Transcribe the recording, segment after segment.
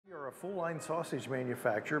a full-line sausage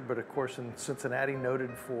manufacturer, but of course in Cincinnati noted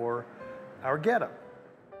for our Goetta,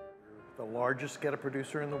 the largest Goetta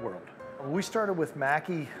producer in the world. We started with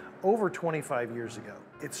MACKEY over 25 years ago.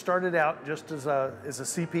 It started out just as a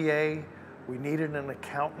CPA. We needed an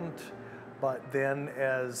accountant, but then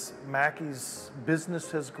as MACKEY's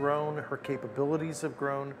business has grown, her capabilities have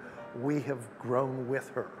grown, we have grown with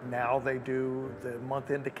her. Now they do the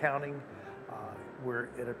month-end accounting. We're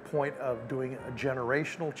at a point of doing a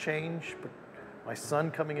generational change, but my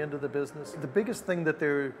son coming into the business. The biggest thing that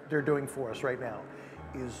they're doing for us right now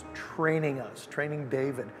is training us, training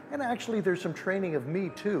David. And actually there's some training of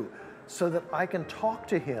me too, so that I can talk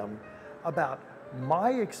to him about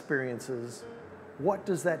my experiences. What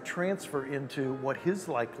does that transfer into what his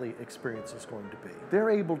likely experience is going to be?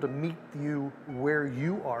 They're able to meet you where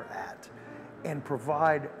you are at and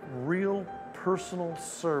provide real personal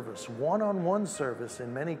service, one-on-one service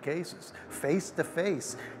in many cases,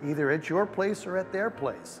 face-to-face, either at your place or at their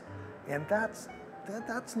place. And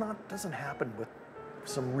doesn't happen with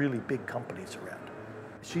some really big companies around.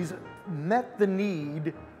 She's met the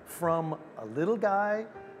need from a little guy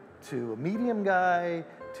to a medium guy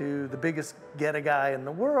to the biggest Goetta guy in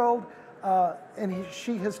the world, and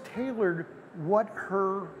she has tailored what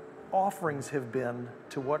her offerings have been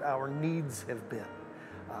to what our needs have been.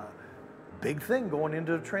 Big thing going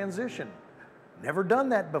into a transition. Never done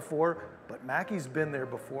that before, but MACKEY's been there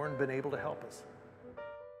before and been able to help us.